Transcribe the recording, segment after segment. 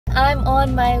I'm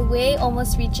on my way,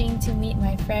 almost reaching to meet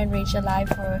my friend Rachel Lai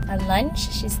for a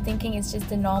lunch. She's thinking it's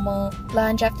just a normal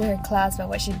lunch after her class, but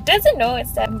what she doesn't know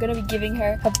is that I'm gonna be giving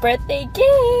her a birthday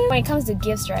gift. When it comes to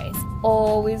gifts, right, it's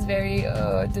always very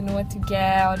don't know what to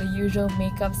get, all the usual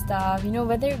makeup stuff. You know,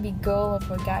 whether it be girl or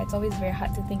for guy, it's always very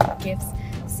hard to think of gifts.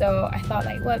 So I thought,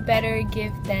 like, what better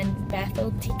gift than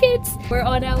Bethel tickets? We're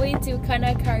on our way to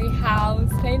Kana Curry House,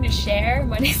 planning to share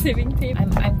money saving tip.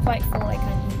 I'm quite full, I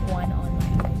can't eat one on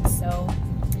my own. So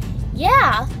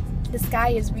yeah, the sky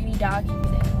is really dark even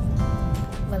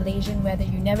in Malaysian weather.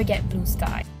 You never get blue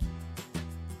sky.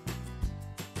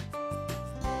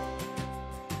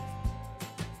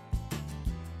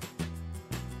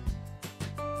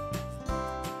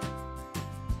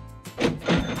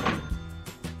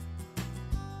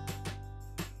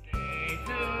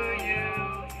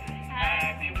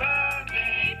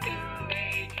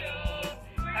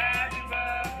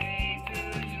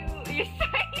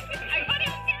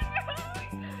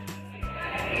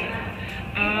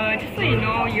 Just so you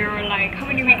know, you're like how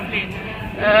many weeks late?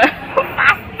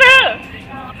 Faster!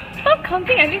 Stop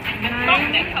counting, I need the thought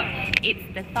that counts. It's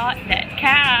the thought that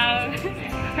counts.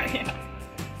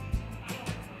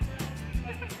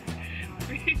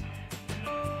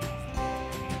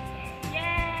 Yeah.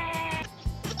 Yeah.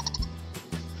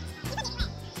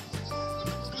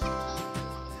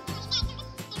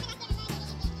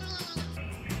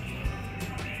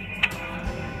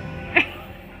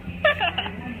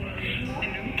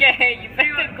 Okay, you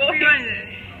better go.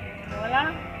 No lah,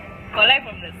 collect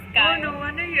from the sky. Oh, no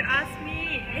wonder you asked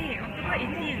me. Hey, October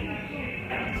 18.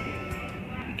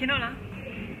 You cannot lah.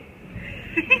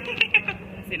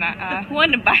 Who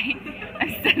want to buy?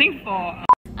 I'm selling for.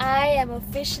 I am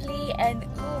officially an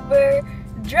Uber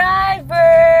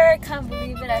driver. Can't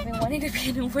believe it. I've been wanting to be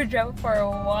an Uber driver for a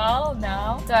while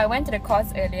now. So I went to the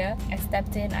course earlier. I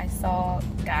stepped in. I saw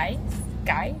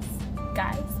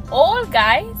all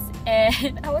guys.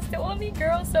 And I was the only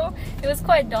girl, so it was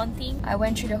quite daunting. I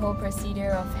went through the whole procedure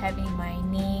of having my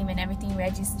name and everything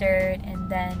registered, and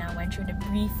then I went through the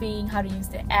briefing, how to use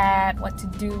the app, what to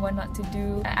do, what not to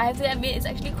do. I have to admit, it's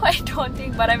actually quite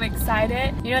daunting, but I'm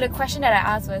excited. You know, the question that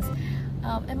I asked was,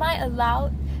 am I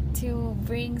allowed to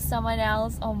bring someone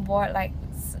else on board, like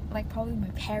probably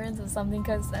my parents or something,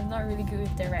 because I'm not really good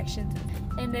with directions?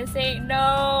 And they say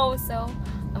no, so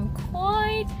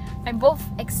I'm both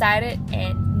excited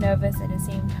and nervous at the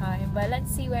same time, but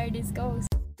let's see where this goes.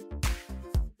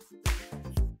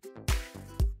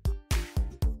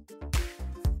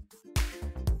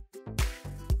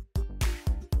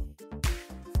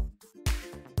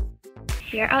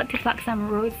 We are out to pluck some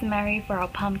rosemary for our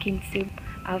pumpkin soup.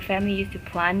 Our family used to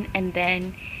plant and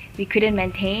then we couldn't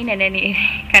maintain, and then it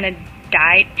kind of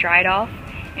dried off.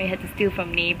 And we had to steal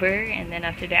from neighbor, and then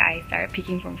after that I started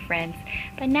picking from friends.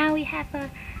 But now we have a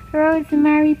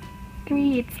rosemary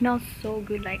tree. It smells so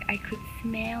good, like I could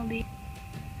smell the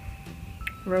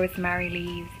rosemary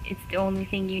leaves. It's the only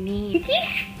thing you need.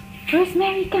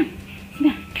 Rosemary, come.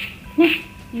 Smell. Now,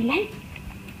 you like?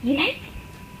 You like?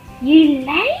 You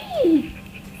like?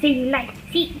 Say you like.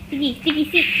 See, see.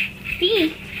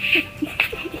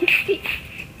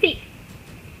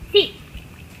 See.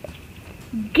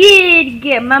 Good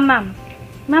girl, mama.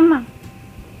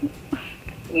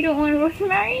 You don't want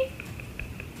rosemary?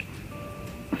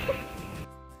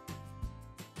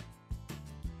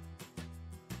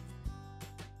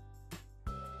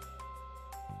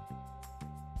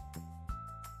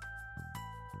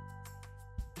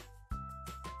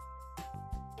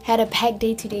 Had a packed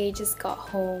day today, just got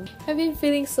home. I've been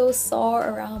feeling so sore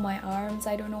around my arms.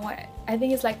 I don't know what. I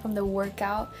think it's like from the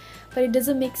workout, but it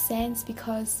doesn't make sense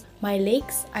because my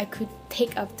legs, I could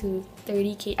take up to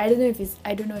 30 kg. I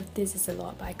don't know if this is a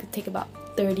lot, but I could take about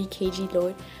 30 kg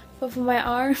load. But for my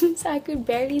arms, I could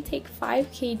barely take 5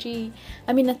 kg.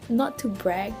 I mean, not to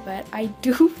brag, but I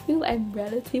do feel I'm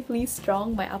relatively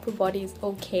strong. My upper body is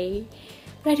okay,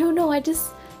 but I don't know. I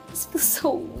just feel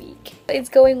so weak. It's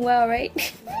going well, right?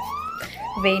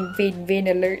 Vein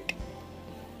alert.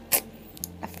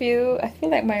 I feel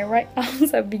like my right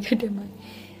arms are bigger than my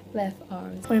left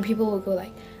arms. When people will go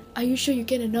like, "Are you sure you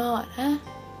can or not? Huh?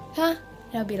 And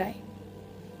I'll be like,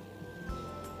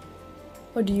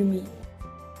 what do you mean?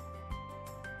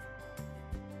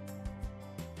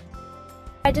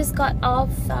 I just got off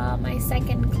my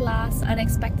second class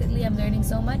unexpectedly. I'm learning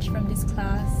so much from this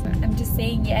class. I'm just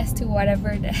saying yes to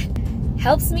whatever that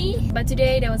helps me. But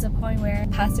today there was a point where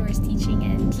pastor was teaching,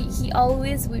 and he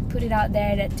always would put it out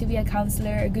there that to be a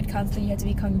counselor, a good counselor, you have to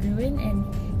be congruent and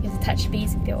you have to touch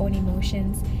base with your own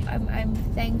emotions. I'm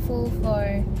thankful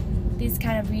for these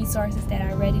kind of resources that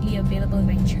are readily available in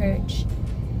my church.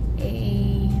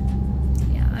 A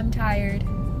tired,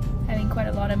 having quite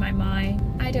a lot on my mind.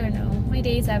 I don't know, my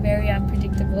days are very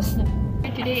unpredictable.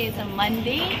 Today is a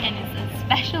Monday and it's a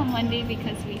special Monday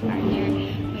because we are here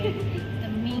with the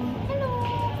Ming. Hello,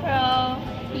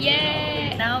 bro.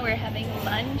 Yay! Now we're having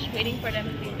lunch, waiting for them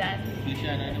to be done.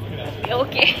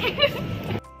 Okay.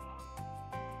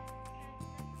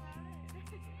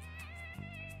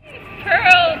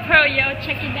 Pearl, yo,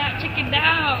 check it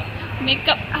out.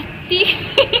 Makeup artist.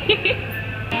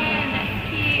 That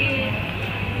kid.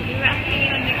 Rocking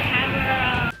on the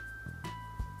camera.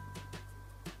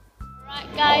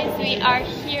 Alright guys, we are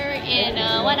here in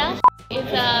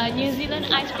it's a New Zealand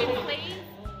ice cream place.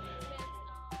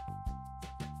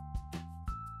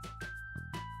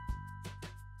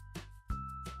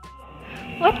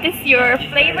 What is your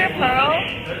flavor, Pearl?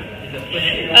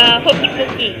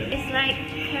 Hokey. It's like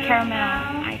caramel.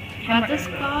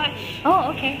 Butterscotch.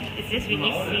 Oh, okay. It's just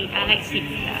really sweet. I like sweet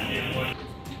stuff.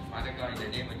 Father God, in the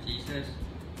name of Jesus,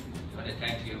 Father,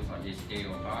 thank you for this day,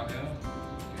 oh Father,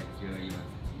 that you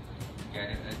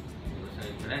gathered us. So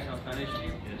you bless our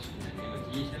fellowship. In the name of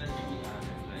Jesus, we are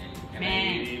praying.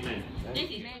 Amen.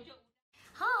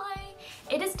 Hi!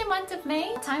 It is the month of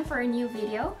May, time for a new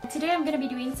video. Today I'm gonna be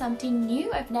doing something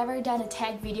new. I've never done a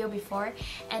tag video before,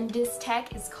 and this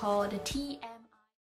tag is called the TS.